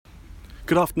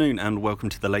Good afternoon and welcome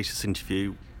to the latest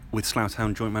interview with Slough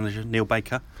Town Joint Manager Neil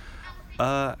Baker.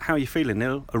 How are you feeling,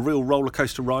 Neil? A real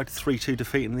rollercoaster ride, 3-2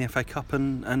 defeat in the FA Cup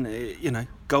and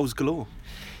goals galore.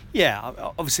 Yeah,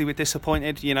 obviously we're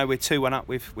disappointed. We're 2-1 up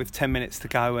with 10 minutes to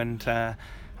go, and I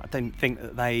don't think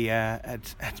that they had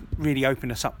really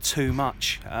opened us up too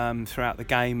much throughout the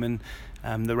game,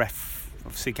 and the ref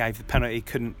obviously gave the penalty,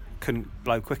 couldn't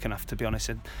blow quick enough, to be honest.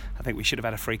 And I think we should have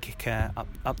had a free kick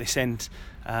up this end,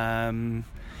 and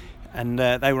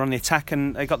they were on the attack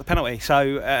and they got the penalty.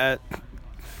 So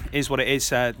is what it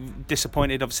is.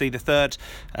 Disappointed. Obviously the third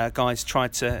guy's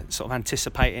tried to sort of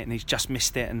anticipate it and he's just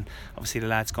missed it, and obviously the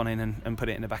lad's gone in and put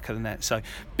it in the back of the net. So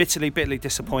bitterly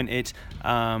disappointed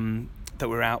that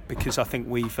we're out, because I think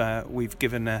we've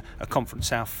given a Conference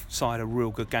South side a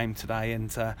real good game today, and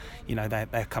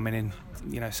they're coming in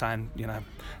saying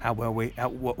how well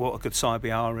what a good side we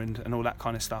are and all that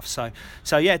kind of stuff.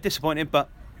 So yeah, disappointed, but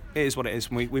it is what it is.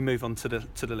 We move on to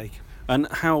the league. And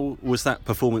how was that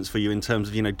performance for you in terms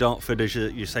of, Dartford, as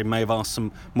you say, may have asked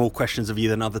some more questions of you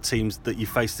than other teams that you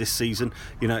faced this season.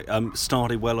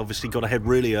 Started well, obviously got ahead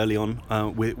really early on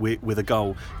with a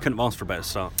goal. Couldn't have asked for a better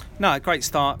start. No, great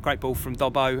start, great ball from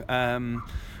Dobbo.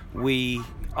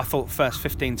 I thought first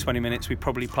 15-20 minutes we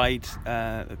probably played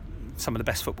some of the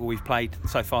best football we've played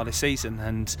so far this season,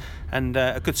 and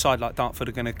a good side like Dartford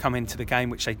are going to come into the game,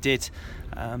 which they did,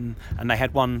 and they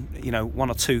had one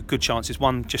or two good chances.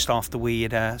 One just after we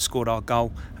had scored our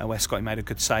goal, where Scotty made a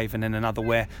good save, and then another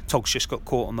where Togs just got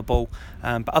caught on the ball.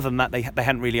 But other than that, they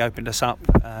hadn't really opened us up.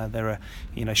 They're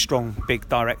a strong, big,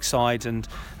 direct side, and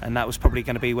that was probably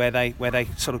going to be where they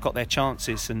sort of got their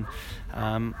chances. And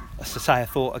as I say, I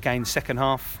thought again second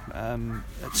half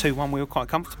at 2-1 we were quite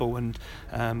comfortable, and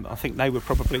I think they were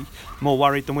probably more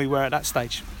worried than we were at that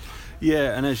stage.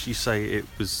 Yeah, and as you say, it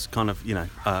was kind of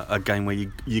a game where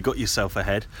you got yourself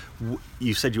ahead.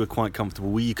 You said you were quite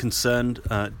comfortable. Were you concerned?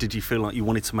 Did you feel like you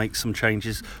wanted to make some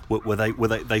changes? Were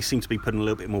they seem to be putting a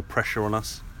little bit more pressure on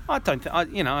us? I don't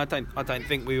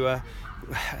think we were.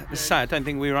 I don't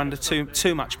think we were under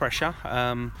too much pressure.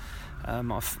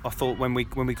 I thought when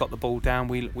we got the ball down,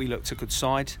 we looked a good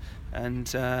side, and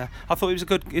I thought it's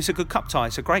a good cup tie.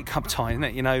 It's a great cup tie, isn't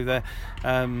it?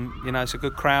 It's a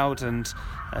good crowd, and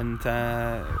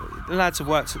the lads have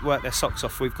worked their socks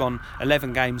off. We've gone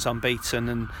 11 games unbeaten,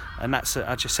 and that's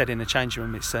I just said in the changing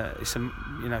room. It's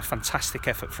a fantastic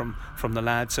effort from the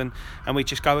lads, and we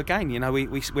just go again.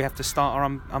 We have to start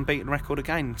our unbeaten record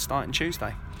again, starting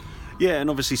Tuesday. Yeah,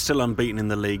 and obviously still unbeaten in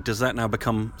the league. Does that now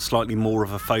become slightly more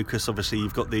of a focus? Obviously,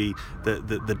 you've got the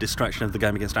distraction of the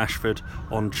game against Ashford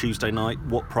on Tuesday night.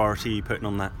 What priority are you putting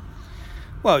on that?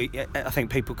 Well, I think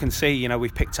people can see,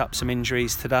 we've picked up some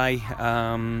injuries today,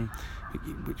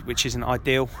 which isn't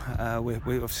ideal.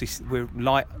 We're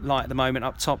light at the moment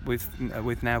up top with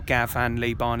now Gav and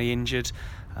Lee Barney injured.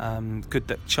 Good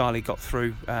that Charlie got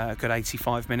through a good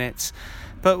 85 minutes,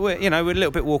 but we're a little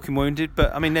bit walking wounded.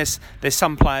 But I mean, there's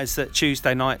some players that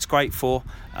Tuesday night's great for,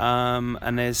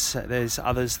 and there's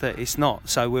others that it's not.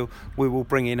 So we will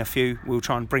bring in a few. We'll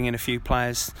try and bring in a few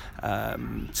players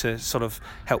to sort of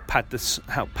help pad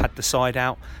the side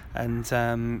out. And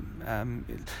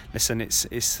listen,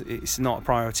 it's not a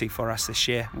priority for us this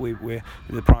year.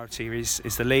 The priority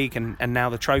is the league and now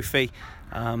the trophy.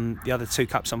 The other two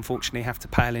cups unfortunately have to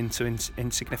pale into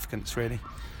insignificance, really.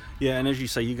 Yeah, and as you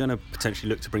say, you're going to potentially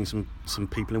look to bring some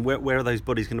people in. Where are those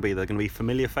bodies going to be? They're going to be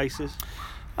familiar faces?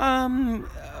 One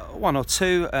or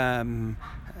two. And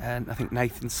I think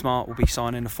Nathan Smart will be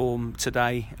signing a form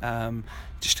today,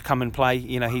 just to come and play.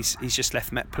 He's just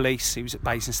left Met Police. He was at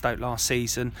Basingstoke last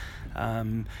season.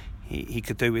 He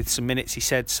could do with some minutes, he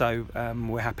said. So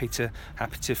we're happy to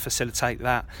facilitate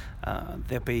that.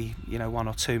 There'll be one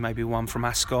or two, maybe one from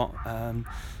Ascot.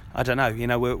 I don't know.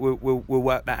 We'll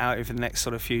work that out over the next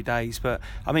sort of few days. But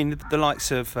I mean, the likes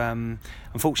of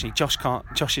unfortunately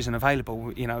Josh isn't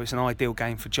available. It's an ideal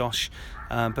game for Josh.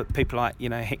 But people like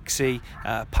Hicksy,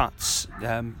 Putts,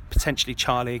 potentially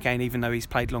Charlie again, even though he's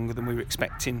played longer than we were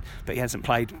expecting, but he hasn't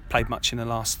played much in the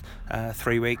last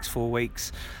 4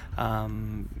 weeks.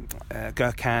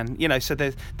 Gurkhan, so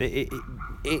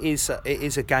it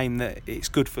is a game that it's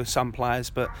good for some players,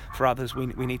 but for others we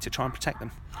need to try and protect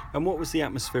them. And what was the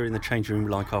atmosphere in the changing room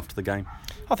like after the game?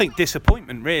 I think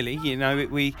disappointment, really. We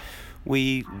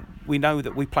know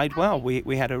that we played well.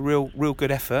 We had a real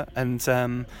good effort, and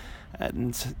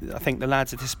and I think the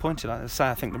lads are disappointed. Like I say,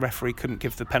 I think the referee couldn't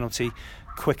give the penalty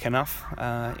quick enough.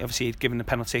 Obviously, he'd given the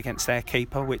penalty against their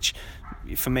keeper, which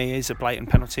for me is a blatant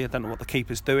penalty. I don't know what the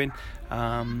keeper's doing, but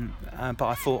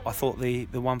I thought the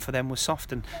one for them was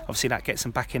soft, and obviously that gets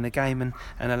them back in the game and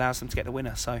allows them to get the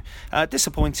winner. So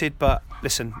disappointed, but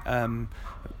listen, as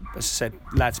I said,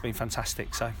 lads have been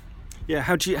fantastic. So. Yeah,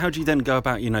 how do you then go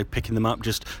about picking them up,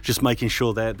 just making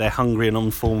sure they're hungry and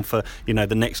on form for the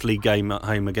next league game at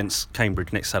home against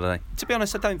Cambridge next Saturday? To be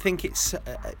honest, I don't think it's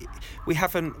we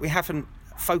haven't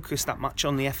focused that much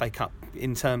on the FA Cup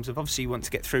in terms of, obviously you want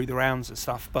to get through the rounds and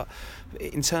stuff, but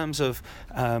in terms of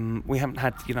we haven't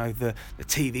had the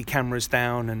TV cameras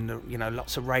down and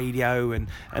lots of radio and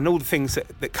all the things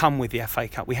that come with the FA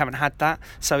Cup. We haven't had that,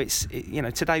 so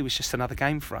today was just another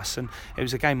game for us, and it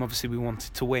was a game obviously we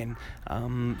wanted to win.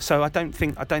 So I don't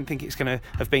think it's going to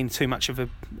have been too much of a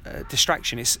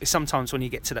distraction. It's sometimes when you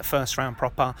get to that first round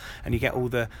proper and you get all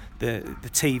the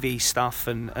TV stuff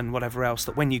and whatever else,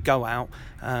 that when you go out,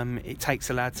 it takes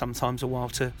a lad sometimes a while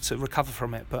to recover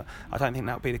from it, but I don't think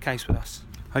that will be the case with us.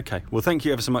 Okay, well, thank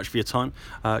you ever so much for your time.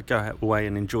 Go away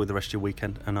and enjoy the rest of your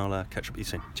weekend, and I'll catch up with you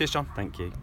soon. Cheers, John. Thank you.